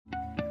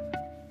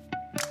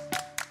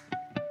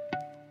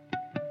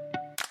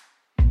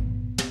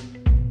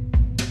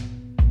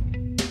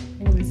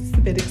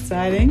bit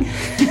exciting.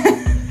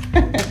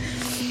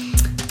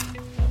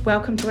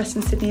 Welcome to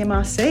Western Sydney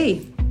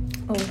MRC.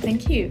 Oh,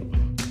 thank you.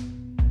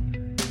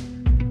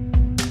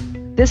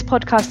 This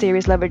podcast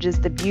series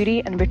leverages the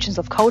beauty and richness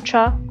of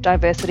culture,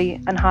 diversity,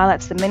 and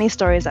highlights the many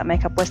stories that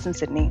make up Western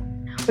Sydney.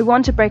 We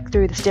want to break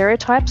through the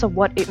stereotypes of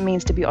what it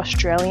means to be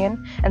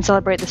Australian and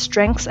celebrate the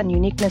strengths and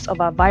uniqueness of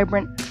our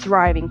vibrant,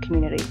 thriving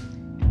community.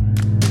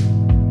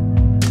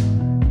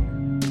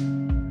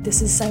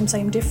 This is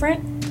Same,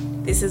 Different.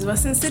 This is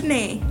Western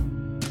Sydney.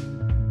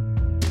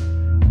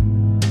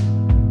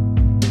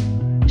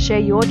 Share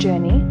your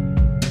journey,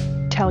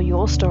 tell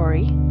your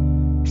story,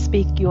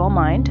 speak your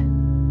mind,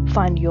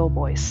 find your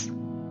voice. Do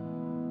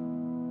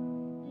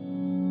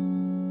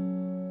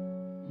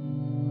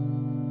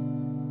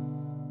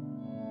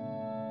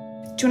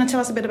you want to tell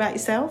us a bit about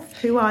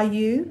yourself? Who are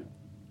you?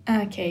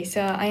 Okay,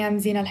 so I am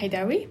Zinah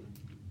al-Haydawi,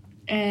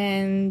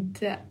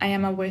 and I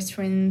am a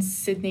Western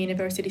Sydney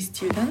University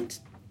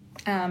student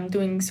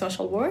doing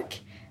social work.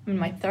 I'm in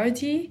my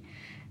third year,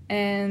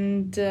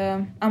 and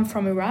I'm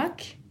from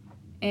Iraq,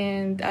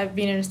 and I've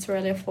been in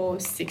Australia for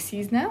 6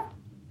 years now.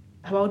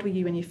 How old were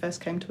you when you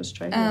first came to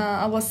Australia?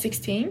 I was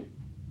 16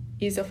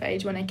 years of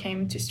age when I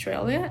came to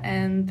Australia,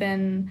 and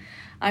then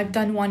I've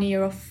done 1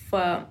 year of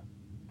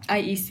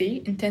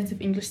IEC,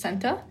 Intensive English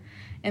Centre,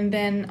 and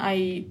then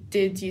I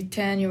did year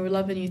 10, year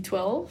 11, year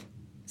 12,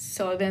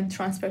 so then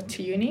transferred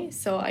to uni,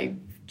 so I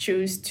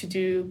chose to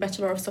do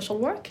Bachelor of Social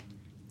Work.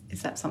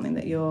 Is that something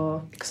that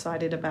you're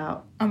excited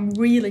about? I'm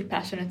really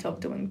passionate of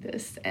doing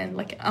this, and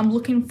I'm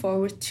looking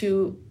forward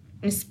to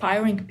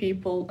inspiring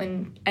people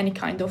in any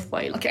kind of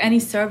way, any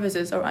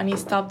services or any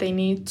stuff they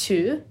need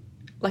to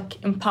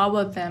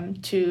empower them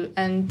to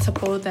and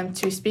support them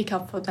to speak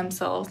up for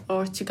themselves,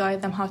 or to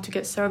guide them how to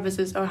get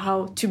services, or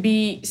how to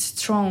be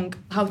strong,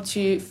 how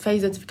to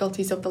face the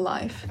difficulties of the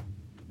life.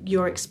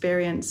 Your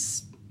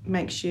experience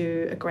makes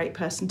you a great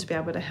person to be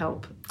able to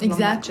help along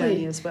that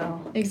journey as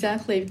well.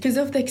 Exactly, because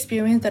of the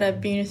experience that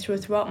I've been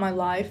throughout my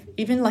life,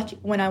 even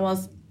when I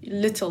was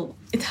little,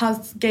 it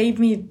has gave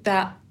me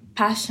that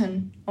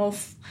passion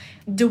of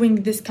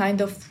doing this kind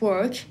of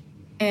work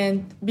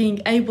and being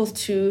able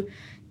to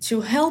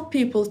help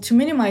people to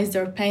minimize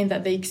their pain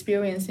that they're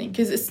experiencing,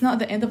 because it's not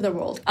the end of the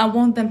world. I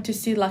want them to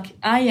see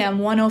I am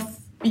one of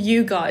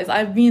you guys.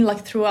 I've been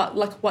throughout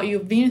what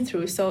you've been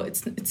through, so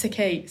it's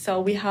okay.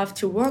 So we have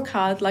to work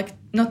hard,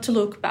 not to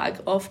look back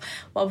of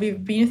what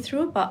we've been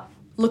through, but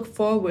look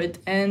forward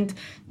and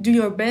do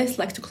your best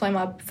to climb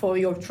up for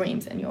your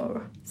dreams and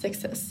your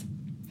success.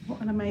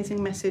 What an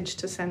amazing message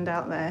to send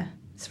out there.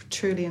 It's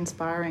truly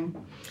inspiring.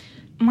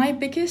 My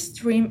biggest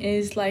dream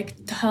is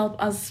to help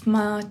as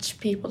much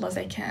people as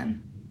I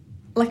can.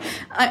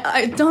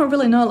 I don't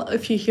really know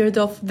if you heard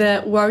of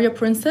the warrior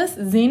princess,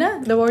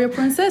 Zinah, the warrior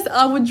princess.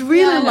 I would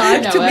really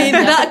like to be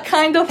that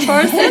kind of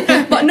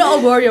person, but not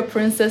a warrior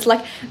princess,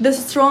 the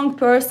strong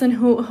person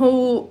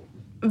who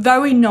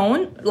very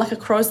known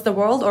across the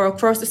world or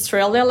across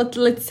Australia,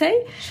 let's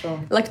say. Sure.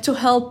 To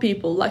help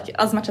people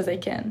as much as I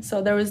can.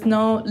 So there is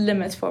no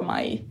limit for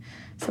my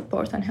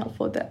support and help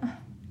for that.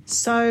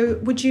 So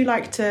would you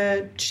like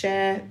to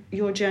share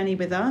your journey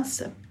with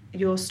us,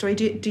 your story?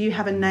 Do you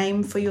have a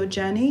name for your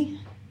journey?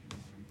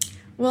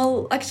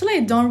 Well, actually,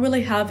 I don't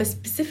really have a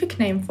specific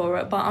name for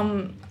it, but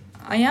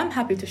I am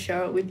happy to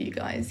share it with you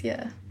guys,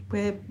 yeah.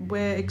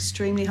 We're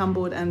extremely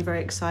humbled and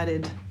very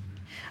excited.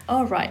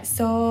 All right,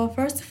 so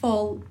first of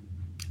all,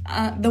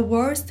 the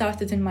war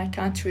started in my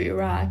country,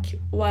 Iraq,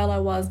 while I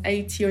was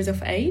 8 years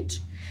of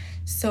age.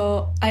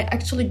 So I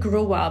actually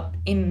grew up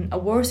in a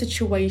war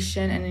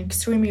situation and an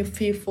extremely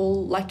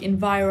fearful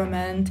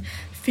environment,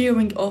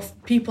 fearing of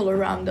people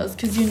around us,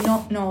 because you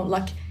don't know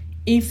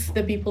if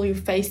the people you're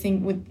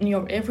facing in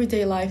your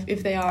everyday life,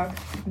 if they are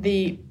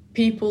the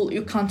people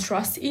you can't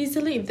trust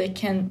easily, if they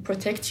can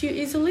protect you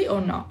easily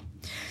or not.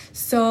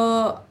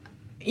 So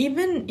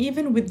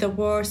even with the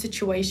war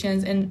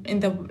situations and in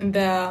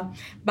the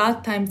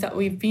bad times that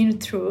we've been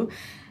through,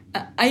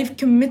 I've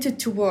committed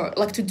to work,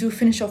 to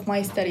finish off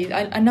my studies.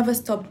 I never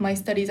stopped my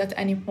studies at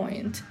any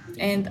point.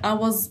 And I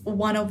was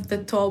one of the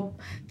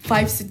top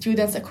 5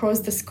 students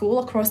across the school,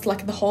 across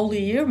the whole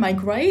year, my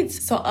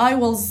grades. So I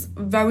was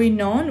very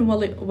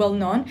well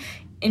known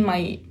in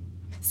my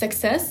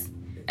success.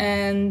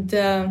 And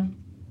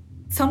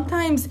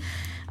sometimes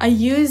I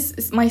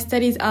use my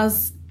studies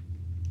as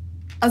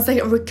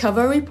a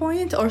recovery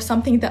point, or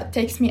something that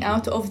takes me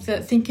out of the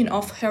thinking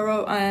of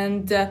horror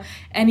and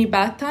any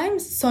bad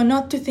times. So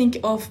not to think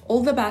of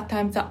all the bad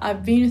times that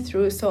I've been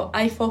through. So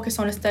I focus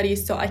on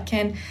studies so I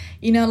can,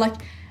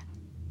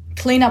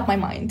 clean up my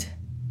mind.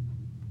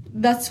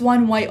 That's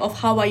one way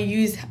of how I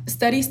use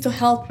studies to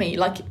help me,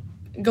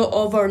 go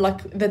over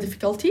the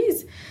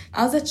difficulties.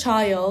 As a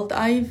child,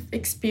 I've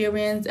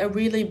experienced a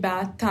really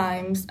bad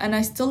times, and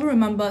I still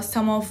remember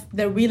some of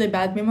the really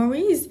bad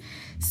memories.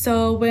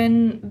 So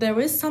when there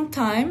is some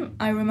time,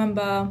 I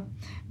remember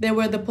there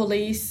were the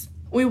police.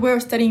 We were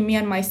studying, me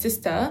and my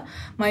sister,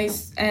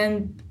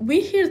 and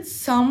we heard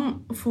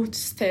some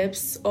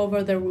footsteps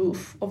over the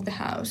roof of the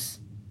house.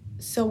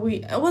 So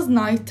it was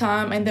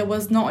nighttime and there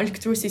was no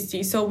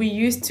electricity. So we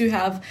used to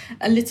have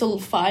a little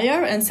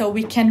fire, and so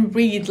we can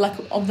read like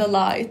of the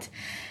light.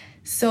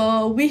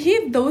 So we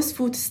heard those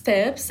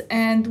footsteps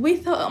and we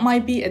thought it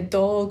might be a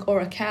dog or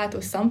a cat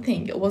or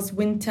something. It was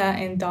winter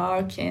and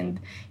dark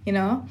and,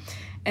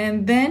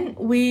 and then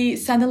we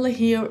suddenly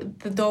hear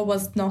the door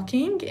was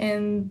knocking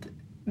and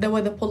there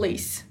were the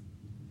police.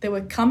 They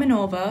were coming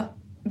over.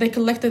 They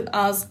collected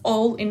us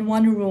all in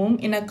one room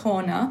in a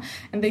corner,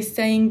 and they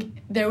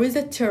saying there is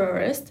a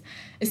terrorist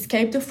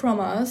escaped from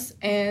us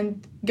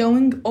and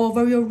going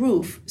over your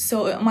roof.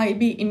 So it might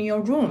be in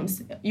your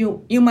rooms.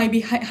 You might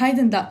be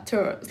hiding that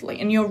terrorist like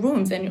in your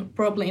rooms and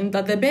probably in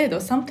the bed or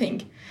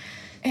something.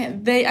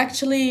 And they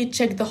actually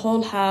checked the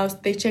whole house.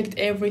 They checked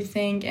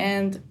everything,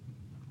 and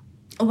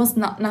it was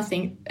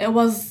nothing. It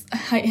was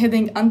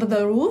hiding under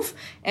the roof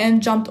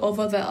and jumped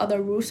over the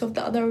other roofs of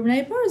the other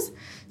neighbors.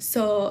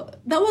 So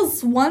that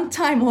was one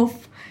time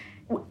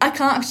I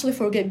can't actually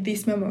forget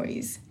these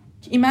memories.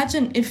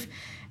 Imagine if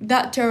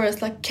that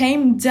terrorist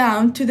came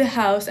down to the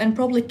house and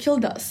probably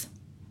killed us.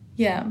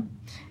 Yeah.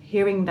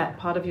 Hearing that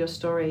part of your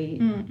story,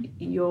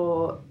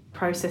 you're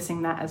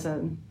processing that as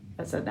an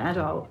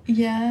adult.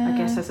 Yeah. I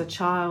guess as a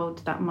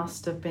child, that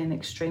must have been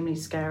extremely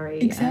scary.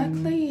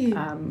 Exactly.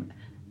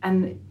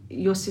 And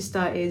your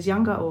sister is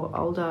younger or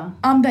older?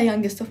 I'm the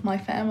youngest of my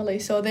family,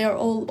 so they are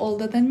all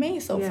older than me,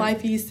 so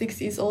 5 years,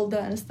 6 years older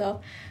and stuff.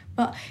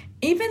 But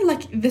even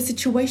the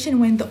situation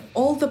when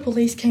all the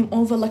police came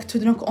over to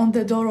knock on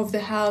the door of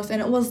the house,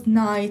 and it was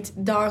night,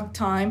 dark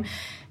time,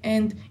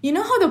 and you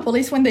know how the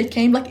police when they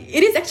came,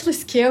 it is actually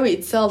scary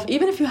itself,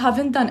 even if you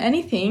haven't done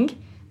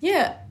anything.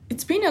 Yeah,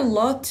 it's been a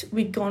lot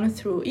we've gone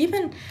through.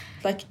 Even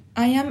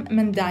I am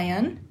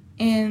Mandayan,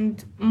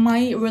 and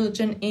my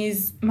religion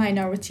is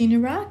minority in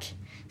Iraq.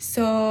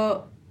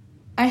 So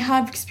I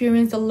have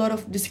experienced a lot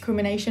of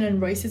discrimination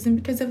and racism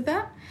because of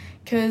that.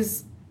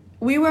 Because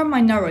we were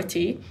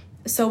minority,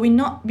 so we're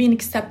not being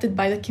accepted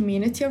by the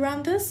community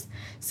around us.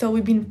 So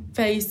we've been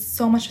faced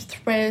so much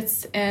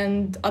threats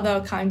and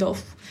other kind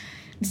of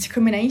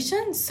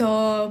discrimination.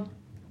 So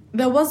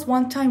there was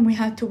one time we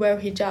had to wear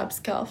hijab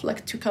scarf,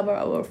 to cover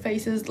our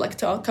faces,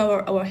 to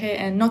cover our hair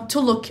and not to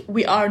look,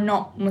 we are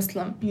not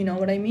Muslim, you know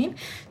what I mean?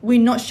 We're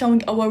not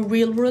showing our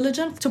real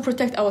religion to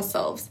protect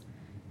ourselves.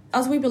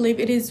 As we believe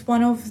it is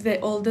one of the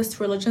oldest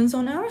religions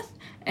on earth,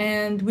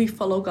 and we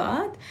follow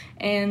God,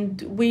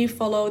 and we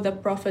follow the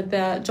Prophet,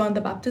 John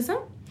the Baptism.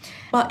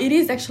 But it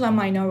is actually a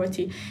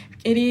minority.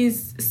 It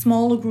is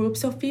small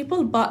groups of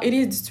people, but it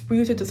is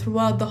distributed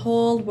throughout the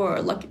whole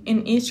world.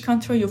 In each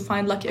country, you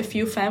find a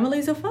few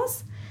families of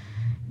us.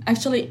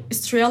 Actually,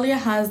 Australia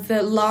has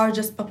the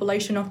largest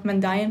population of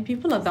Mandayan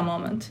people at the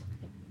moment.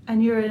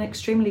 And you're an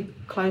extremely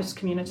close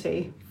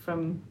community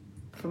from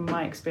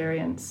my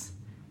experience.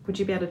 Would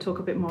you be able to talk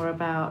a bit more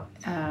about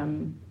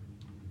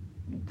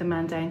the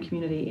Mandayan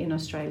community in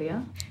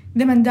Australia?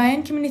 The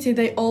Mandayan community,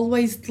 they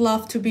always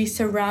love to be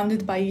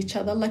surrounded by each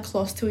other,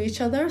 close to each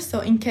other.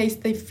 So in case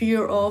they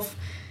fear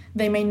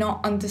they may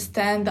not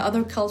understand the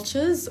other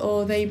cultures,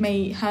 or they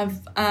may have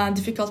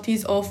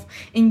difficulties of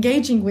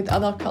engaging with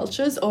other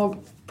cultures, or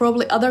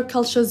probably other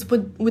cultures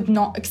would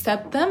not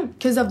accept them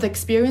because of the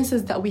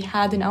experiences that we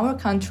had in our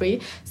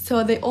country.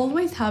 So they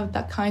always have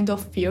that kind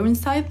of fear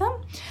inside them.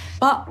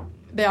 But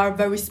they are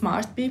very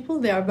smart people.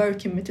 They are very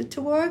committed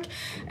to work,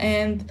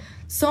 and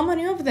so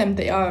many of them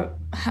they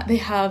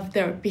have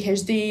their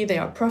PhD. They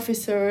are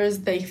professors.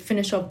 They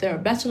finish off their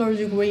bachelor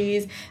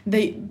degrees.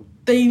 They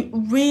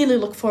really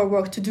look for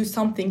work to do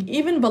something,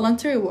 even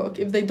voluntary work.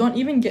 If they don't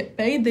even get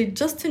paid, they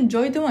just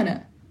enjoy doing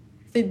it.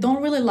 They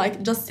don't really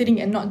like just sitting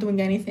and not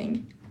doing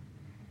anything.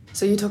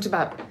 So you talked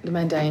about the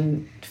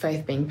Mandayan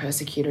faith being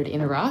persecuted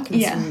in Iraq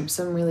and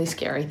some really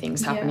scary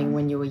things happening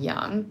when you were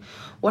young.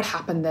 What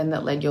happened then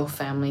that led your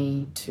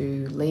family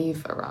to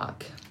leave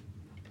Iraq?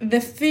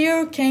 The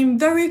fear came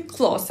very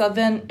closer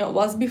than it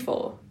was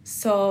before.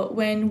 So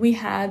when we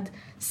had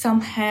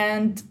some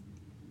hand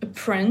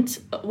print,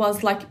 it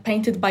was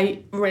painted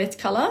by red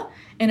color,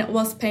 and it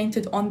was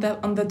painted on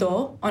the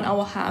door, on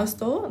our house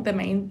door, the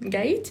main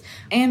gate,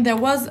 and there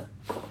was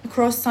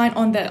cross sign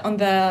on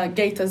the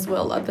gate as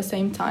well at the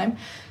same time.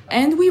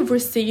 And we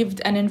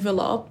received an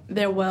envelope.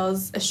 There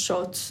was a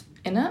shot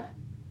in it,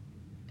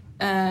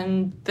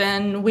 and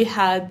then we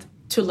had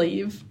to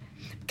leave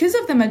because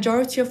of the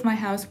majority of my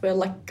house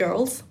were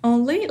girls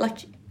only.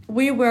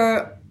 We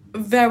were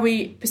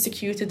very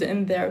persecuted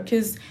in there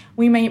because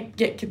we may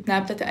get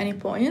kidnapped at any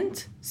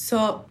point.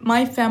 So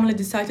my family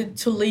decided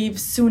to leave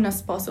soon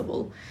as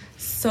possible.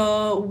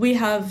 So we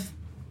have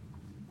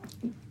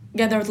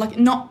gathered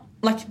not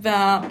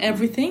the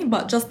everything,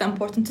 but just the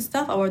important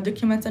stuff, our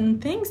documents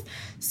and things.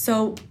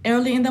 So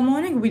early in the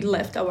morning, we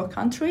left our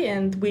country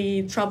and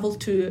we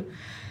traveled to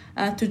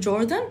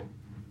Jordan,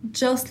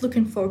 just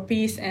looking for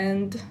peace.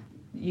 And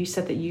you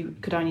said that you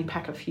could only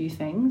pack a few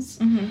things.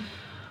 Mm-hmm.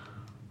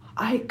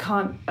 I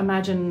can't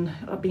imagine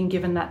being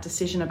given that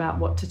decision about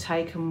what to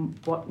take and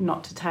what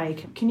not to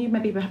take. Can you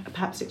maybe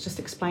perhaps just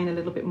explain a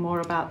little bit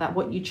more about that,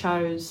 what you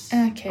chose,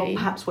 or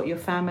perhaps what your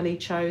family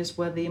chose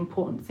were the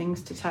important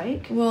things to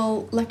take?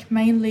 Well, like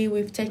mainly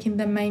we've taken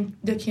the main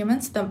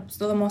documents,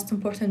 the most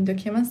important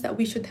documents that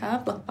we should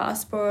have, like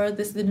passport,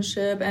 the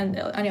citizenship, and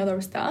any other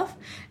stuff.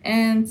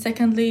 And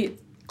secondly,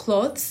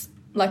 clothes,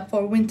 like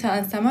for winter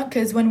and summer,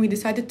 because when we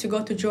decided to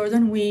go to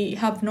Jordan, we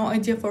have no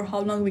idea for how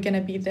long we're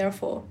going to be there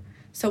for.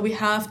 So we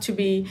have to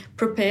be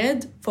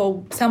prepared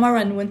for summer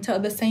and winter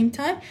at the same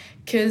time,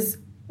 because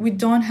we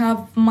don't have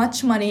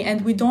much money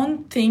and we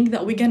don't think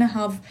that we're going to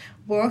have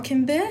work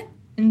in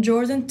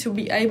Jordan to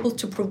be able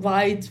to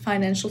provide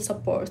financial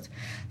support.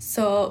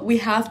 So we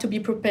have to be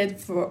prepared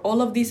for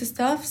all of this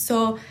stuff.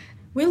 So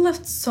we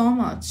left so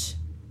much.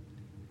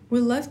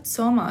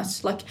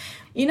 Like,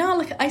 you know,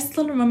 like I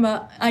still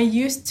remember I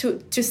used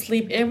to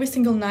sleep every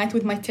single night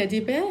with my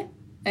teddy bear.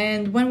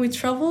 And when we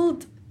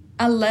traveled,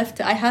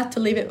 I had to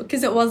leave it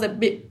because it was a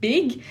bit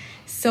big.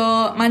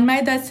 So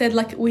my dad said,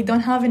 like, we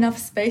don't have enough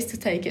space to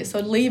take it, so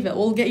leave it,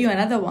 we'll get you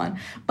another one.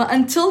 But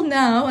until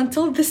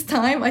this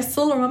time, I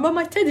still remember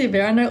my teddy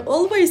bear, and I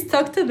always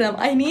talk to them,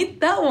 I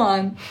need that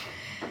one.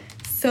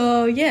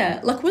 So yeah,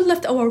 like we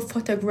left our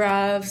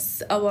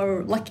photographs,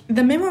 our like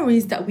the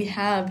memories that we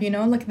have, you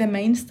know, like the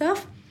main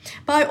stuff.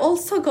 But I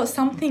also got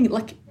something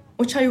like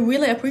which I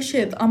really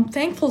appreciate. I'm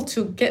thankful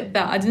to get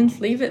that. I didn't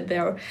leave it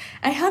there.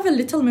 I have a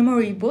little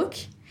memory book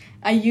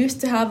I used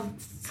to have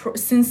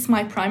since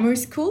my primary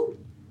school.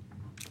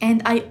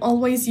 And I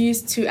always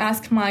used to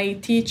ask my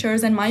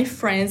teachers and my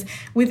friends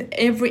with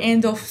every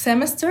end of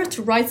semester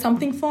to write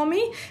something for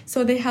me.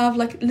 So they have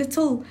like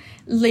little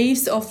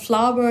leaves of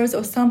flowers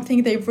or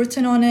something they've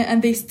written on it,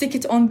 and they stick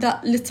it on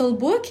that little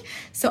book.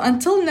 So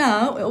until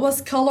now, it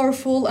was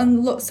colorful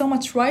and so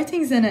much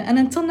writings in it. And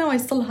until now, I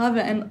still have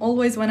it. And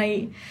always when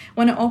I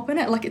open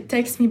it, like it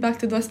takes me back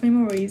to those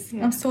memories.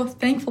 Yeah. I'm so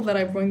thankful that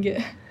I bring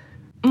it.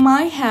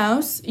 My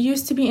house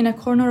used to be in a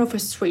corner of a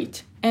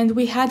street, and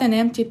we had an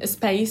empty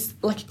space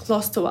like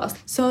close to us.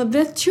 So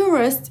the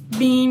tourists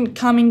been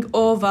coming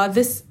over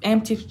this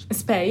empty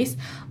space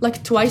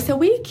like twice a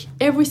week,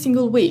 every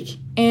single week,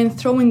 and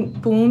throwing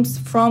booms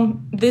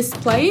from this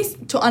place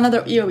to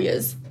another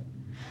areas.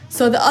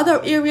 So the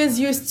other areas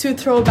used to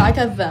throw back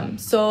at them.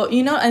 So,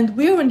 you know, and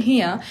we're in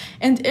here,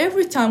 and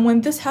every time when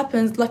this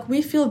happens, like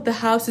we feel the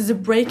house is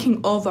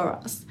breaking over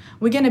us.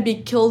 We're gonna be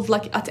killed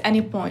like at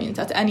any point,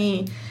 at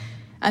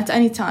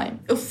any time.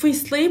 If we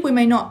sleep, we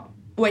may not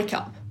wake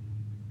up.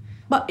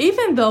 But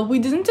even though we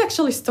didn't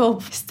actually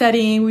stop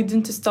studying, we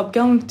didn't stop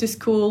going to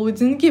school, we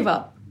didn't give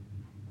up.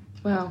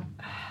 Well,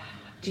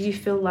 do you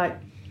feel like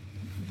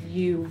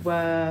you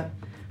were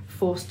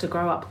forced to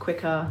grow up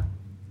quicker,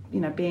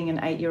 you know, being an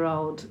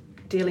 8-year-old,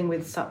 dealing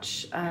with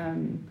such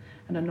an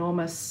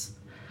enormous,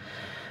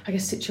 I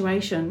guess,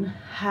 situation?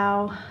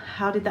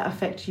 How did that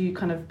affect you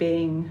kind of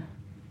being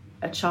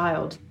a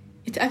child?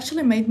 It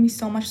actually made me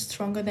so much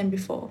stronger than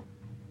before.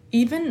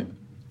 Even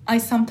I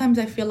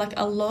feel like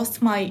I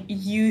lost my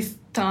youth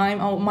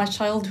time or my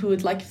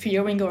childhood, like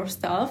fearing or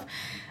stuff.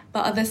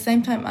 But at the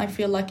same time, I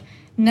feel like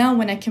now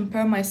when I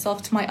compare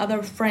myself to my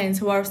other friends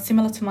who are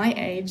similar to my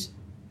age,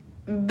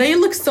 they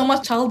look so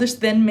much childish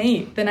than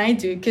I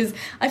do. Because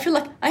I feel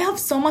like I have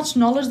so much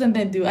knowledge than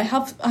they do. I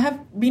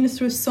have been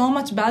through so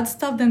much bad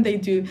stuff than they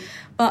do.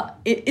 But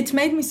it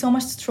made me so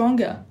much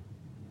stronger.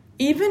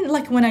 Even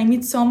like when I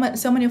meet so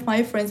many of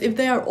my friends, if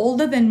they are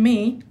older than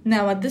me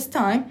now at this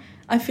time,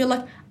 I feel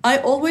like I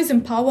always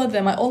empower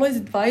them. I always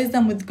advise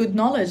them with good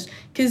knowledge.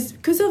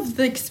 Because of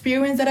the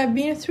experience that I've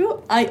been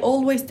through, I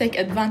always take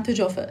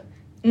advantage of it.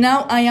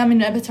 Now I am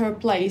in a better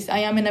place. I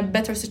am in a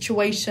better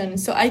situation.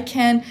 So I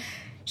can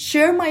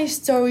share my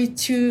story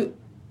to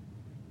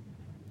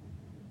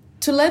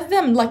let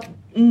them like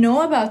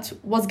know about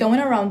what's going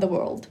around the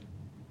world.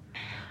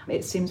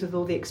 It seems with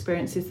all the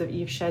experiences that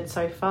you've shared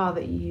so far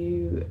that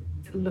you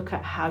look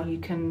at how you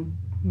can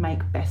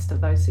make best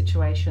of those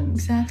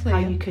situations. Exactly. How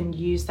you can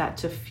use that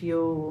to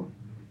fuel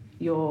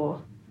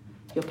your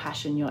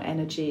passion, your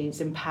energies,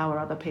 empower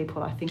other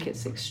people. I think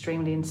it's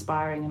extremely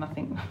inspiring, and I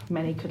think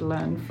many could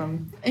learn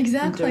from doing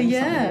something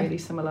really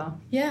similar.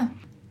 Yeah.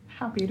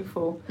 How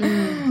beautiful.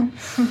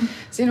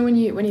 Zinah, when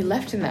you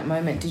left in that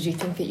moment, did you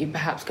think that you'd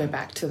perhaps go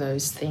back to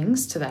those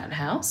things, to that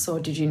house, or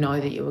did you know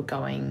that you were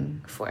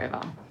going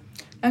forever?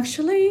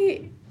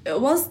 Actually, it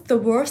was the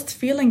worst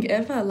feeling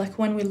ever, like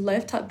when we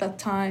left at that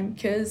time,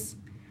 because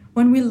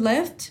when we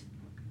left,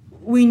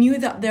 we knew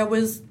that there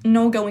was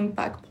no going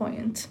back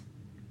point.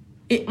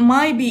 It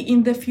might be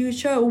in the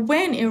future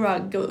when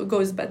Iraq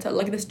goes better,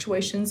 like the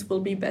situations will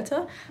be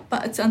better.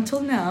 But it's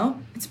until now,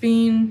 it's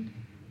been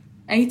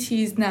 8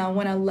 years now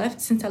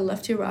since I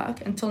left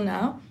Iraq until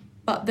now.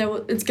 But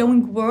it's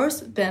going worse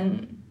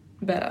than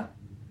better.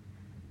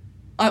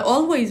 I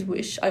always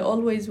wish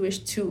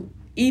to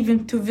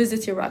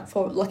visit Iraq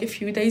for like a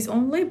few days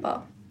only.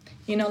 But,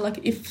 you know, like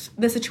if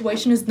the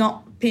situation is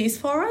not peace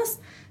for us,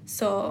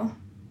 so,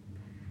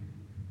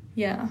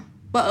 yeah.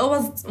 But it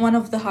was one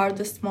of the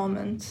hardest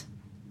moments.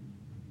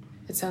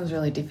 It sounds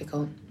really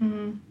difficult.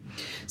 Mm-hmm.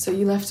 So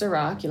you left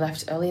Iraq, you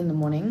left early in the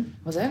morning,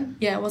 was it?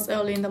 Yeah, it was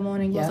early in the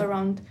morning. It was Yeah.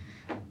 around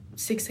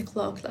 6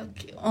 o'clock,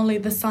 like only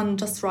the sun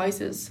just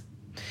rises.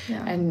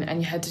 Yeah. And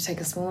you had to take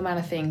a small amount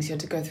of things. You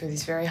had to go through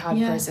this very hard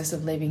Yeah. process of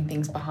leaving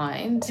things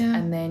behind. Yeah.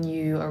 And then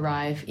you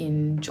arrive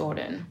in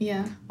Jordan.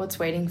 Yeah. What's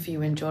waiting for you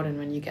in Jordan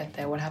when you get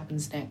there? What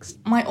happens next?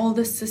 My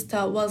oldest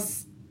sister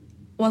was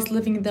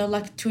living there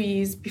like 2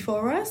 years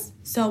before us.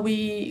 So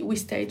we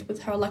stayed with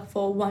her like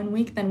for 1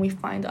 week. Then we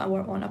find our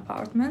own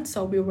apartment. So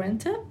we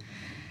rented.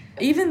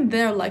 Even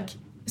there, like,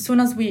 as soon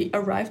as we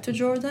arrived to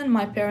Jordan,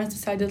 my parents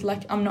decided,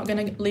 like, I'm not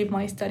going to leave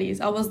my studies.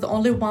 I was the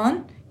only one,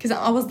 because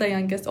I was the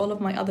youngest. All of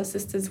my other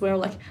sisters were,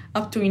 like,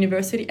 up to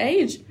university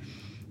age.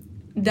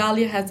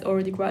 Dalia has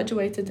already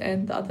graduated, and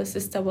the other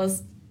sister was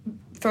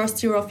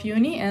first year of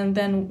uni, and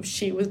then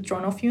she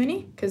withdrawn off uni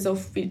because of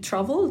we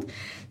traveled.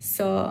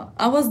 So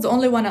I was the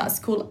only one at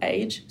school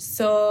age.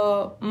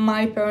 So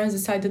my parents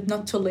decided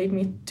not to leave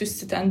me to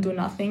sit and do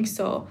nothing.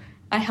 So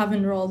I have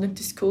enrolled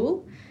into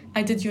school.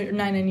 I did year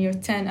 9 and year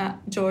 10 at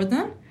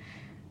Jordan.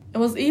 It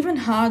was even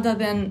harder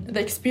than the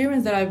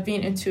experience that I've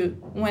been into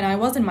when I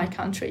was in my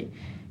country.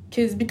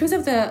 Because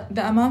of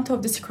the amount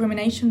of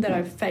discrimination that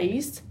I've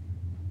faced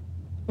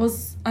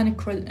was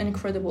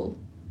incredible.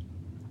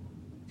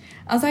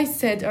 As I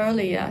said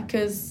earlier,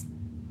 because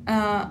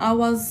I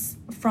was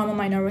from a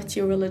minority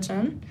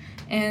religion,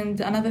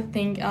 and another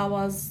thing, I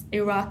was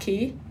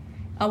Iraqi.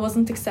 I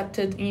wasn't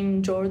accepted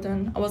in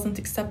Jordan. I wasn't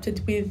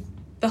accepted with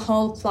the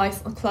whole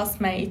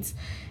classmates.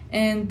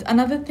 And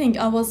another thing,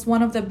 I was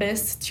one of the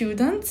best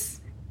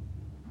students,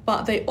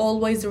 but they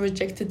always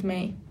rejected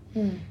me.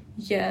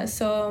 Yeah,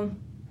 so...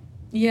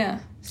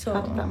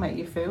 How did that make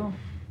you feel?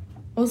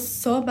 It was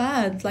so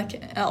bad. Like,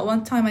 at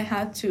one time I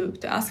had to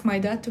ask my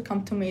dad to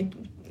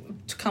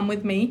come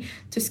with me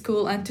to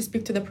school and to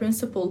speak to the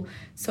principal.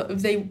 So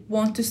if they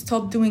want to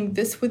stop doing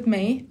this with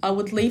me, I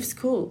would leave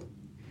school.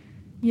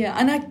 Yeah,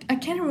 and I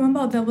can't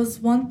remember, there was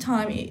one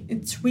time,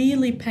 it's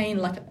really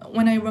like,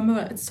 when I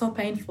remember, it's so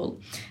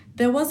painful.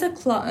 There was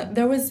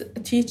a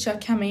teacher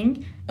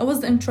coming. It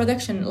was the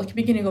introduction, like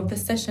beginning of the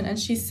session, and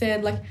she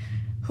said, like,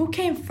 who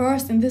came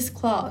first in this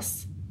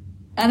class?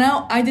 And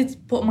I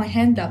did put my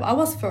hand up. I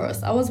was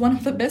first. I was one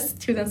of the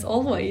best students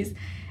always.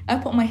 I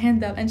put my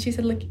hand up, and she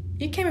said, like,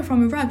 you came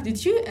from Iraq,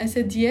 did you? I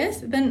said,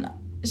 yes. Then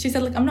she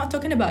said, like, I'm not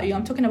talking about you.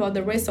 I'm talking about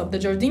the race of the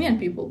Jordanian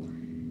people.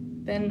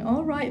 Then,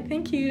 all right,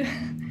 thank you.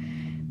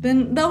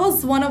 Then that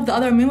was one of the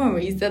other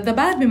memories, the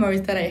bad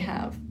memories that I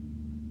have.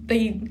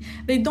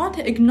 They don't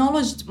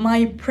acknowledge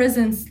my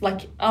presence,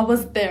 like I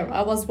was there.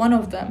 I was one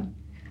of them.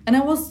 And I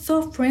was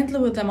so friendly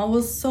with them. I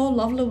was so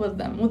lovely with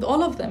them, with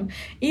all of them.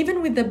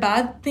 Even with the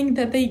bad thing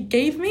that they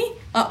gave me,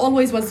 I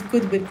always was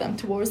good with them,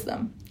 towards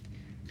them.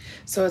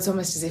 So it's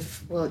almost as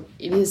if, well,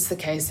 it is the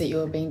case that you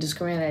were being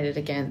discriminated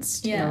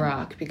against in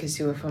Iraq because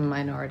you were from a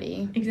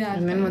minority. Exactly.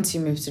 And then once you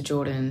moved to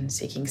Jordan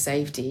seeking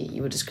safety,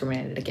 you were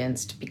discriminated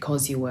against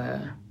because you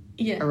were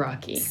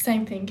Iraqi.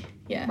 Same thing,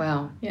 yeah.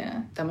 Wow.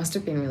 Yeah. That must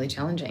have been really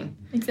challenging.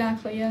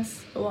 Exactly,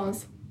 yes, it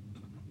was.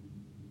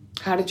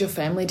 How did your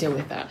family deal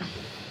with that?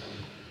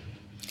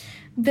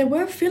 They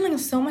were feeling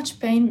so much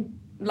pain.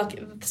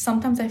 Like,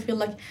 sometimes I feel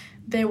like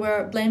they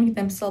were blaming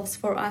themselves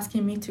for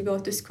asking me to go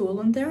to school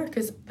in there,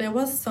 because there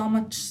was so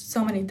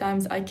many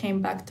times I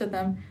came back to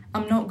them,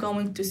 I'm not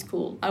going to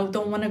school. I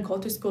don't want to go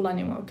to school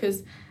anymore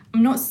because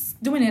I'm not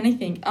doing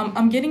anything.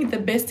 I'm getting the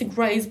best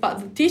grades,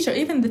 but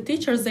even the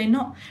teachers, they're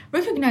not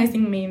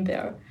recognizing me in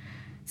there.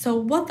 So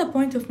what's the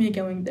point of me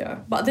going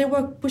there? But they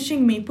were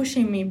pushing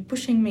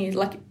me,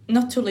 like,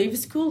 not to leave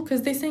school,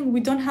 because they're saying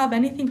we don't have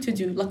anything to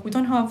do. Like, we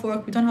don't have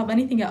work, we don't have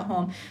anything at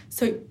home.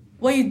 So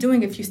what are you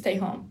doing if you stay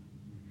home?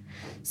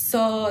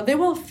 So they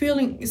were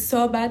feeling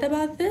so bad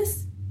about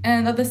this.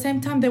 And at the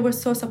same time, they were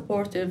so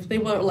supportive. They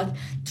were, like,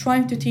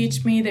 trying to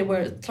teach me. They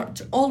were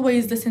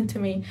always listen to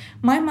me.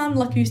 My mom,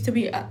 like, used to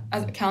be a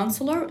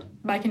counselor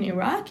back in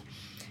Iraq.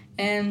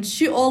 And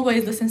she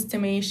always listens to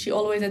me. She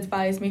always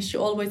advised me. She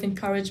always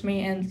encouraged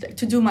me and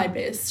to do my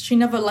best. She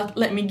never, like,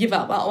 let me give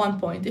up at one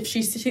point. If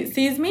she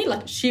sees me,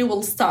 like, she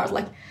will start,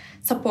 like,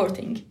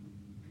 supporting.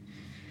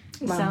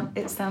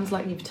 It sounds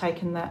like you've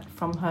taken that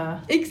from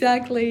her.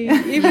 Exactly.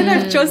 Even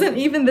I've chosen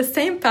even the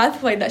same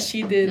pathway that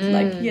she did.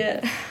 Like,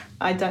 yeah.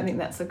 I don't think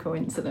that's a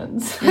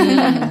coincidence.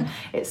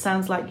 It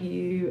sounds like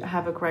you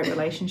have a great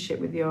relationship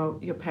with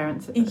your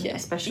parents,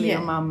 especially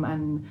your mum,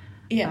 and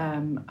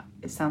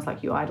it sounds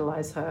like you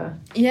idolise her.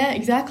 Yeah,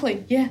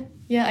 exactly.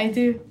 Yeah, I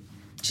do.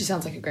 She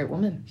sounds like a great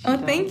woman.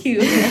 Thank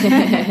you.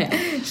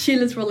 She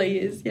literally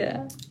is,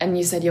 yeah. And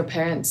you said your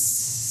parents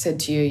said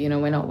to you,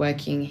 we're not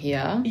working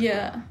here.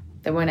 Yeah.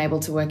 They weren't able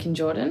to work in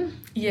Jordan?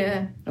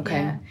 Yeah.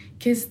 Okay.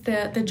 Because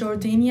the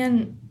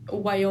Jordanian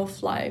way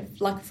of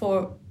life, like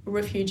for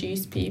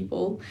refugees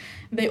people,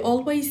 they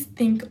always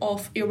think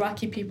of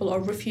Iraqi people or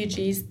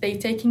refugees, they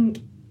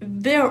taking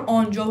their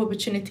own job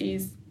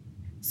opportunities.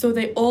 So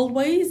they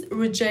always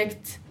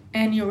reject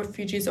any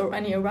refugees or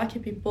any Iraqi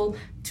people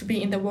to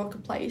be in the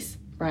workplace.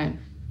 Right.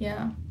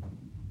 Yeah.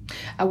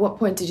 At what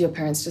point did your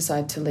parents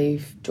decide to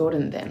leave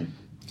Jordan then?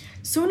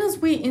 soon as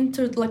we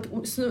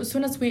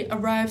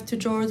arrived to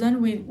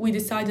Jordan, we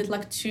decided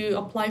like to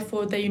apply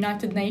for the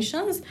United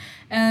Nations,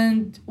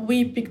 and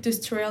we picked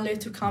Australia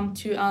to come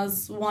to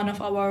as one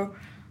of our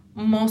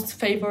most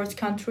favored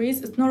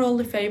countries. It's not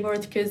only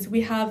favored because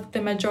we have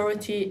the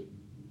majority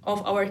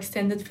of our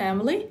extended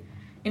family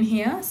in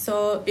here,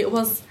 so it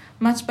was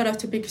much better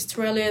to pick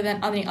Australia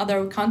than any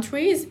other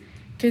countries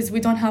because we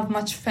don't have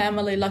much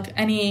family, like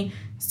any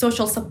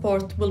social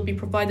support will be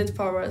provided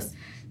for us.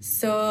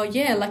 So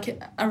yeah,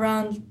 like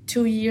around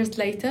 2 years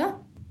later,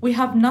 we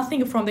have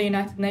nothing from the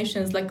United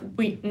Nations, like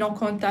no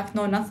contact,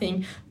 no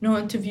nothing, no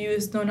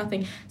interviews, no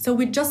nothing. So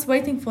we're just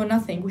waiting for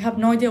nothing. We have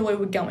no idea where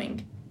we're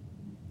going.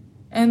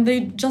 And they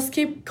just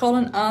keep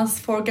calling us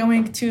for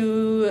going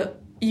to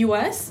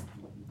US,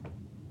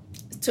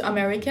 to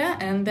America,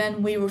 and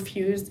then we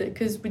refused it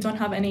because we don't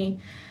have any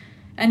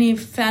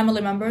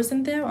family members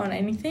in there or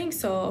anything.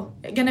 So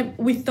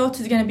we thought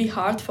it's gonna be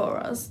hard for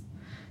us.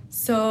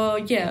 So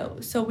yeah,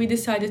 so we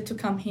decided to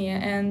come here,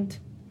 and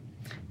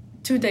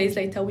 2 years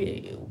later,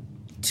 we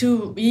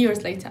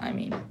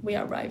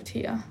arrived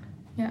here.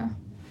 Yeah.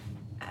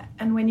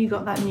 And when you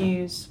got that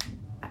news,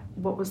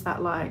 what was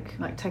that like?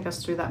 Like, take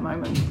us through that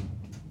moment.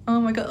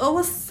 Oh my God, it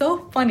was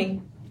so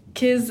funny.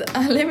 Because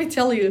let me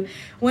tell you,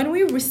 when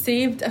we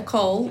received a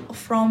call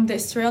from the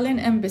Australian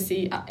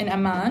Embassy in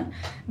Amman,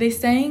 they're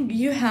saying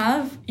you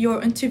have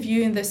your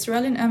interview in the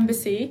Australian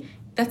Embassy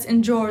that's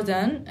in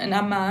Jordan, in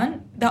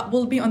Amman, that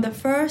will be on the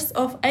 1st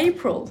of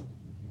April.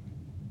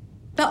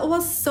 That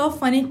was so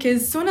funny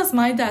because as soon as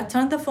my dad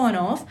turned the phone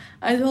off,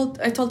 I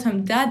told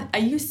him, Dad, are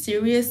you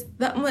serious?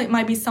 That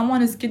might be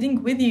someone is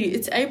kidding with you.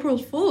 It's April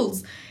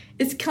Fool's.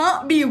 It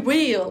can't be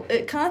real.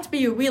 It can't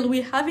be real.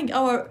 We're having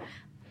our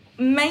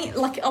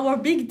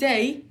big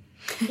day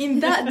in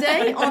that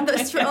day on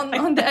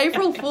the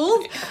April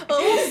Fool's. It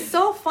was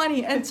so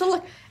funny.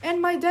 And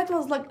my dad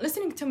was like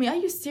listening to me. Are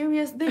you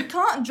serious? They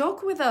can't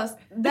joke with us,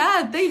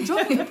 Dad. They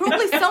joking.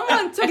 Probably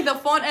someone took the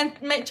phone and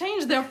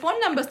changed their phone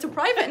numbers to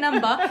private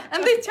number,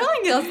 and they're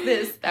telling us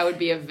this. That would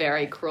be a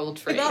very cruel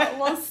trick. That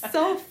was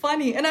so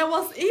funny. And I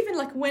was even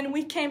like, when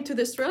we came to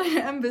the Australian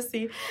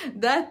Embassy,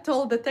 Dad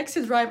told the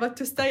taxi driver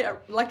to stay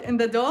like in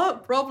the door.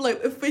 Probably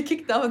if we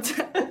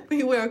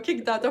were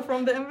kicked out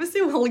from the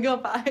embassy, we'll go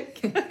back.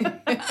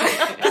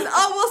 Because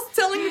I was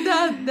telling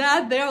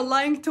Dad, they are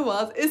lying to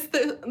us. It's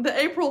the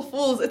April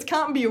Fool's. It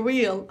can't be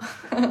real.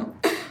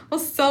 It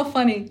was so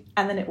funny.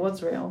 And then it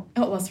was real.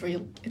 It was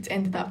real. It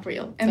ended up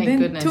real. And Thank then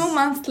goodness. 2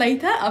 months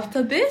later,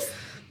 after this,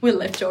 we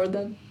left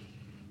Jordan.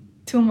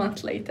 2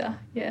 months later.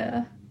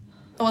 Yeah.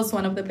 It was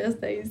one of the best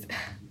days.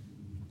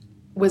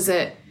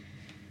 It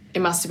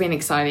must have been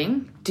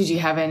exciting. Did you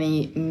have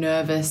any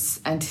nervous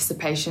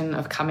anticipation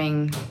of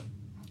coming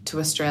to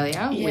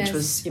Australia? Yes. Which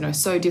was,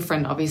 so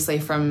different, obviously,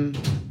 from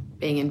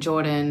being in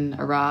Jordan,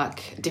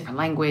 Iraq, a different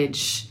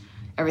language.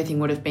 Everything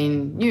would have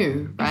been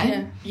new,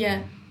 right?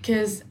 Yeah.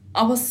 Because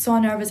I was so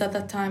nervous at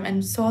that time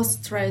and so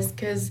stressed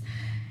because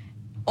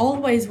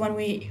always when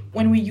we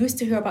used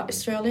to hear about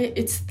Australia,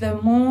 it's the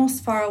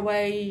most far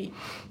away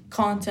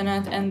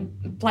continent and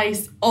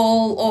place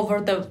all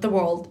over the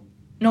world.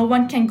 No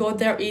one can go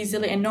there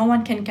easily and no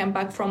one can come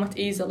back from it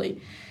easily.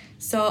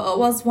 So it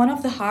was one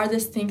of the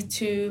hardest things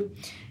to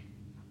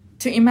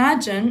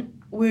imagine.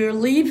 We're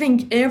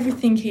leaving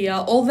everything here,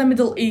 all the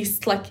Middle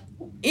East, like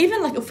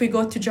even like if we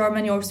go to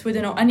Germany or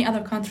Sweden or any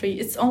other country,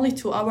 it's only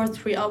 2 hours,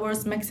 3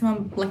 hours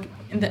maximum, like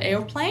in the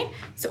airplane.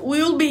 So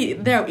we will be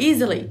there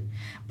easily.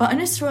 But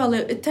in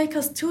Australia, it takes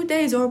us 2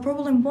 days or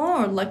probably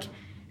more. Like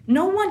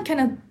no one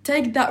can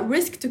take that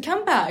risk to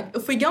come back.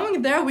 If we're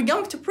going there, we're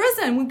going to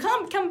prison. We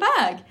can't come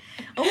back.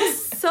 I was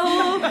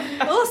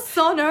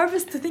so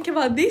nervous to think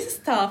about this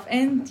stuff.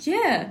 And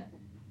yeah,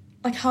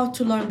 like how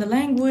to learn the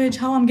language,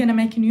 how I'm gonna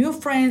make new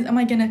friends, am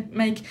I gonna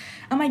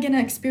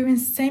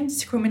experience the same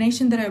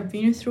discrimination that I've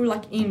been through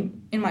like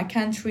in my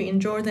country, in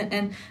Jordan,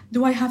 and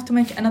do I have to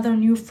make another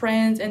new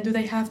friends, and do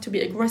they have to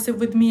be aggressive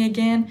with me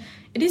again?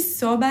 It is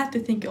so bad to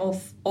think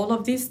of all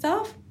of this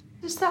stuff.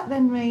 Does that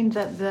then mean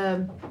that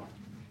the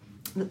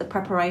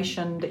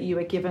preparation that you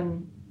were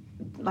given,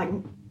 like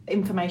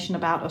information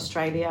about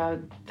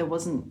Australia,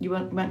 you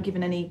weren't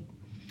given any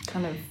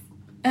kind of...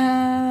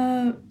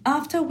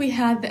 After we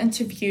had the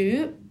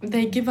interview,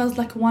 they give us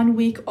like 1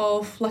 week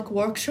of like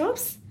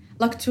workshops,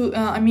 like 2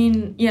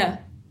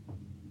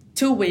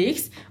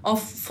 weeks of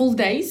full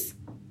days,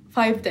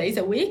 5 days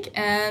a week,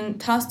 and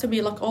it has to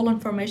be like all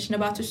information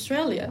about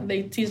Australia.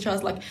 They teach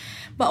us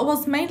but it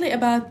was mainly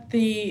about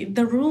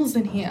the rules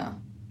in here.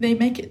 They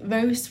make it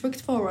very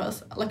strict for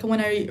us. Like when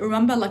I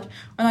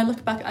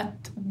look back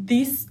at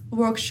these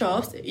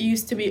workshops, it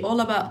used to be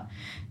all about,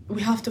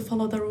 we have to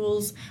follow the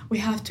rules, we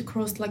have to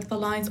cross like the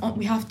lines,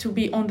 we have to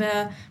be on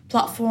the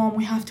platform,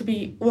 we have to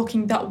be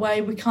walking that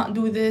way, we can't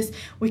do this,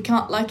 we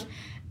can't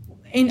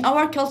in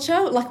our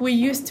culture, like we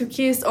used to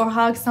kiss or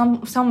hug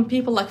some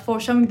people, like for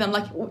showing them,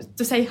 like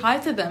to say hi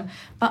to them.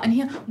 But in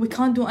here, we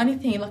can't do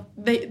anything. Like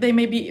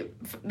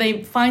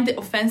they find it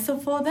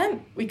offensive for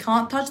them. We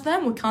can't touch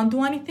them. We can't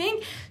do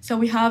anything. So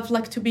we have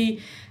like to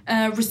be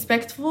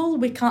respectful.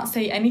 We can't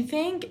say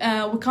anything.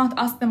 We can't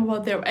ask them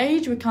about their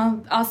age. We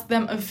can't ask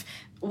them if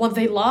what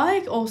they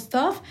like or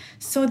stuff.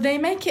 So they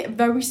make it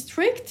very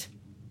strict,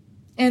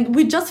 and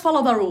we just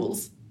follow the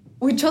rules.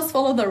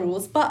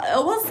 But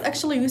it was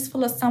actually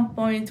useful at some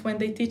point when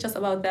they teach us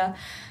about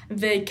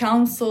the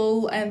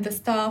council and the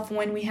stuff.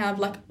 When we have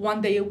like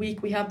 1 day a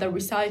week, we have the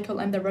recycle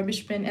and the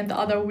rubbish bin, and the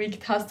other week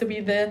it has to be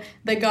the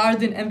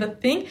garden and the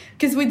thing,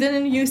 because we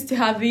didn't used to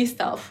have these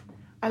stuff.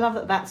 I love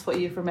that that's what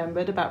you've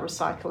remembered about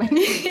recycling.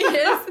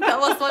 Yes, that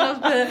was one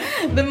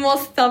of the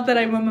most stuff that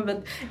I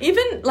remembered.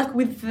 Even like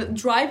with the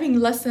driving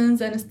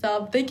lessons and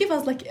stuff, they give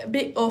us like a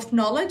bit of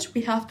knowledge.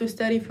 We have to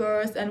study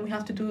first, and we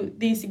have to do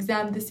this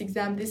exam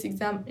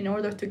in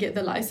order to get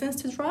the license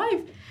to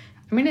drive.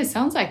 I mean, it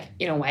sounds like,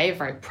 in a way,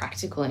 very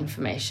practical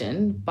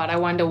information, but I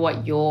wonder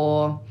what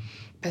your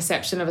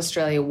perception of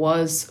Australia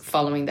was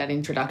following that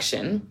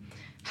introduction,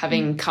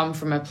 having come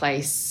from a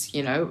place,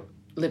 you know,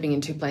 living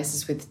in two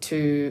places with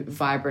two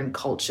vibrant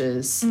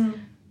cultures,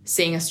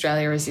 seeing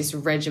Australia as this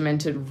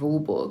regimented rule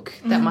book,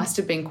 that must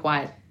have been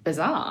quite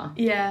bizarre.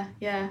 Yeah.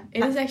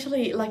 It is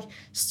actually like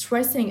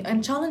stressing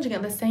and challenging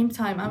at the same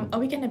time. Are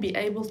we going to be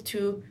able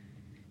to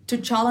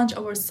challenge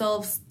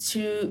ourselves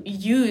to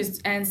use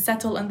and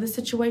settle in this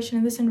situation,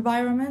 in this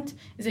environment?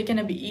 Is it going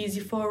to be easy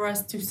for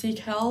us to seek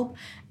help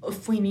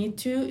if we need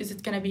to? Is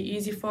it going to be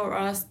easy for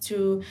us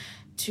to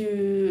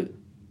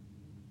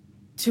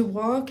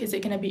work? Is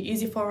it going to be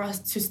easy for us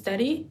to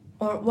study?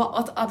 Or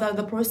what are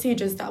the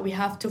procedures that we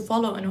have to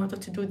follow in order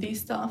to do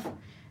these stuff?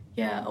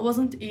 Yeah, it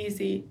wasn't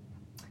easy.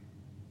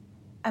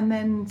 And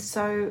then,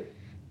 so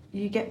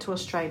you get to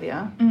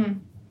Australia.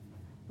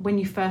 When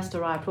you first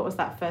arrived, what was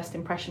that first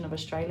impression of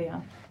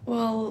Australia?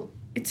 Well,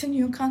 it's a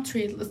new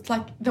country. It's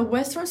like the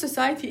Western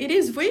society. It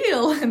is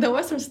real. The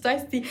Western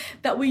society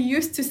that we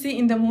used to see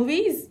in the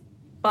movies.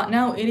 But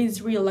now it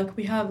is real. Like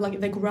we have like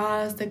the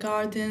grass, the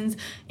gardens,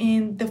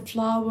 and the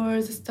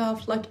flowers and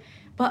stuff. Like,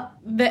 but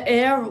the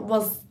air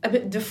was a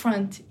bit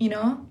different, you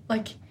know?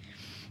 Like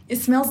it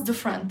smells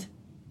different.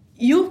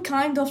 You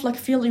kind of like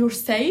feel you're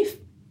safe.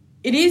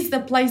 It is the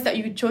place that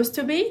you chose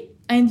to be,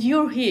 and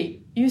you're here.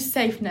 You're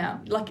safe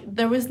now. Like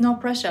there is no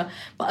pressure.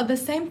 But at the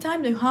same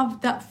time, you have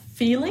that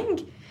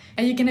feeling.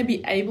 Are you gonna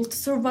be able to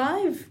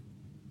survive?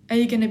 Are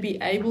you gonna be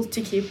able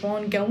to keep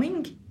on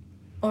going?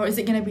 Or is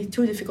it gonna be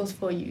too difficult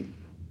for you?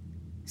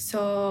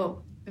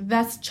 So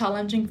that's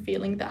challenging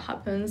feeling that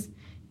happens.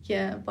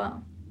 Yeah, but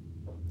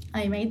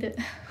I made it.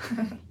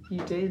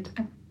 You did.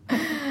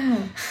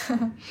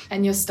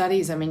 And your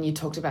studies, I mean, you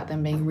talked about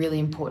them being really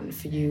important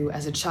for you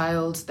as a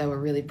child. They were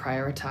really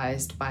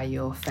prioritised by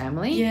your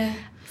family. Yeah,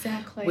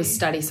 exactly. Was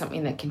study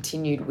something that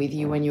continued with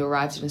you when you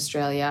arrived in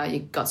Australia? You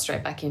got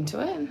straight back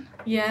into it?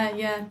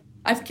 Yeah.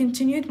 I've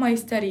continued my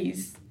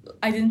studies.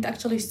 I didn't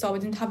actually stop. I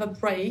didn't have a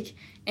break.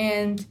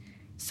 And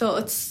so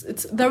it's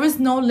there is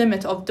no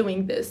limit of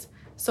doing this.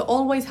 So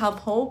always have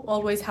hope,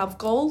 always have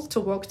goals to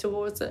work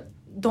towards it.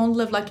 Don't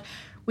live like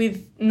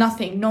with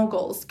nothing, no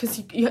goals,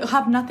 because you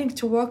have nothing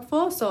to work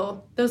for,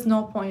 so there's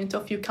no point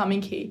of you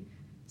coming here.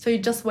 So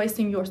you're just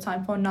wasting your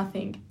time for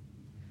nothing.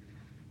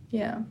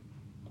 Yeah.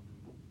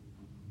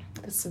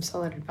 That's some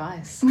solid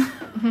advice.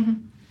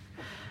 I'm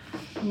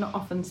not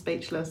often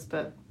speechless,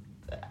 but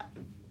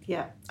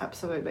yeah,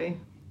 absolutely.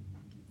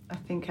 I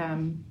think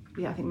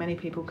many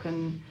people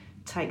can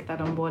take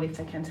that on board if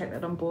they can take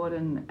that on board,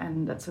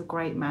 and that's a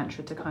great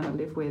mantra to kind of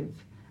live with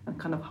and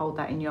kind of hold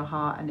that in your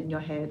heart and in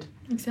your head.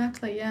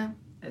 Exactly, yeah.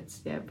 It's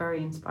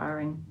very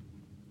inspiring.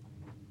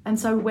 And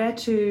so where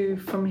to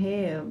from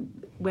here?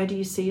 Where do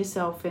you see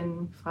yourself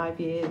in 5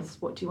 years?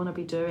 What do you want to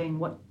be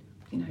doing?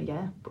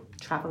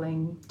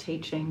 Traveling,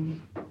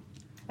 teaching,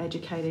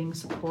 educating,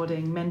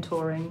 supporting,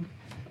 mentoring?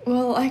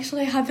 Well,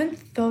 actually, I haven't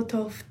thought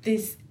of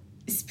this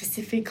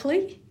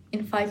specifically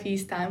in 5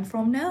 years' time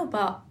from now,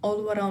 but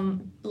all what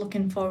I'm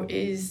looking for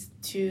is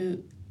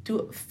to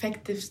do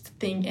effective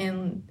thing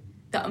and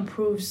that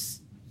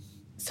improves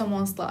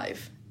someone's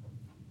life.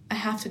 I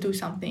have to do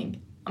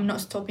something. I'm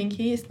not stopping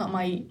here. It's not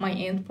my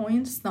end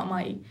point. It's not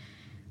my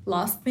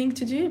last thing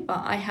to do, but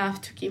I have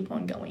to keep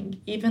on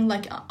going. Even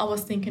like I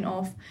was thinking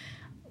of,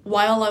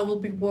 while I will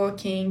be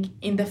working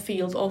in the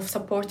field of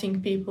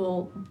supporting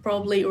people,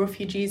 probably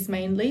refugees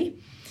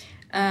mainly,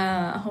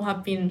 who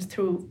have been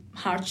through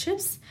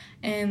hardships,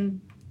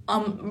 and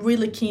I'm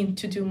really keen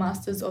to do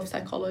Masters of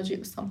Psychology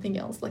or something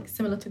else like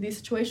similar to these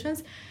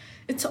situations.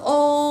 It's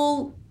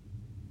all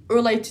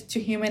related to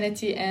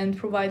humanity and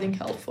providing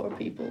help for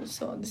people.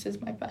 So this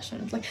is my passion.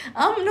 It's like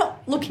I'm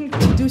not looking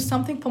to do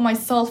something for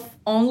myself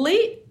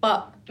only,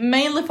 but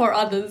mainly for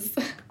others.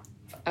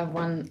 have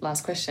one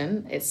last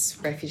question. It's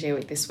Refugee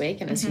Week this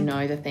week, and as you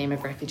know, the theme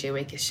of Refugee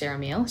Week is share a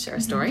meal, share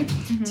a story.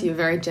 So you're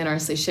very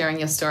generously sharing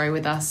your story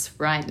with us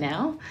right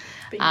now.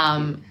 Thank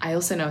you. I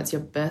also know it's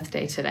your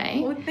birthday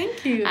today. Oh,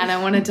 thank you. And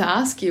I wanted to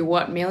ask you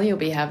what meal you'll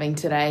be having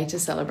today to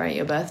celebrate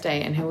your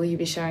birthday, and who will you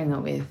be sharing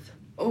that with?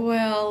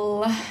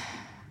 Well,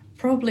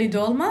 probably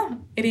dolma.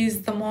 It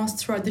is the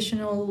most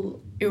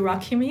traditional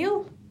Iraqi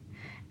meal,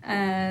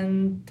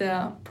 and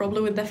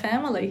probably with the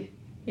family.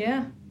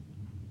 Yeah.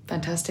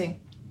 Fantastic.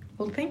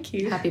 Well, thank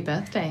you. Happy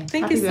birthday.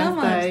 Thank Happy you so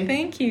birthday. much.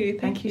 Thank you.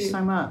 Thank you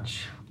so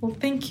much. Well,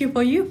 thank you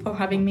for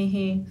having me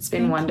here. It's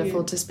been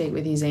wonderful to speak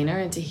with you, Zinah,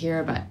 and to hear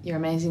about your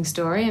amazing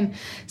story and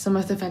some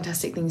of the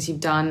fantastic things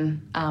you've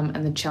done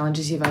and the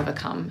challenges you've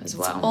overcome as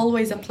well. It's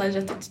always a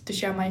pleasure to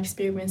share my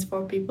experience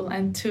for people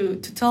and to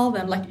tell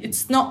them, like,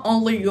 it's not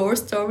only your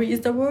story is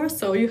the worst,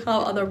 so you have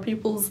other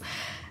people's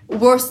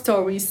worst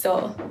stories.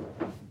 So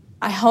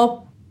I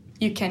hope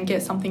you can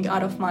get something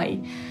out of my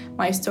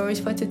stories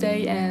for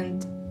today,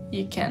 and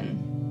you can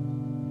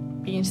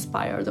be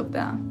inspired of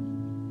that.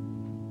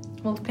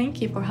 Well,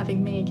 thank you for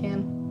having me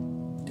again.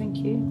 Thank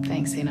you.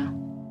 Thanks, Zinah.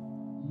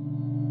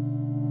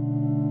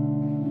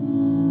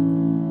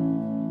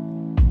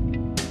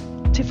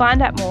 To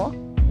find out more,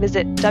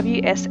 visit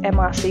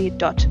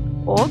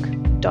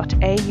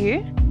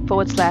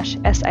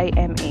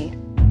wsmrc.org.au/SAME.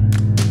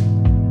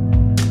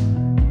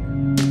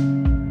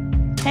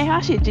 Hey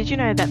Hashi, did you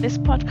know that this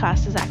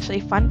podcast is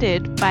actually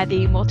funded by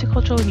the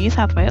Multicultural New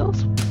South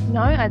Wales?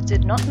 No, I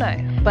did not know.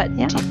 But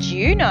Yeah. did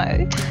you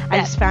know? I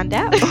just found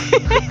out.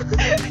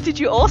 Did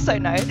you also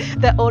know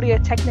that Audio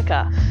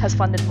Technica has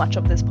funded much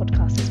of this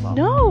podcast as well?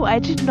 No, I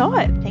did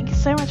not. Thank you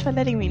so much for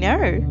letting me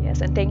know. Yes,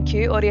 and thank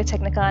you, Audio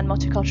Technica and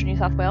Multicultural New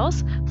South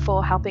Wales,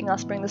 for helping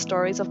us bring the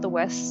stories of the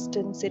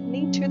Western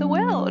Sydney to the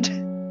world.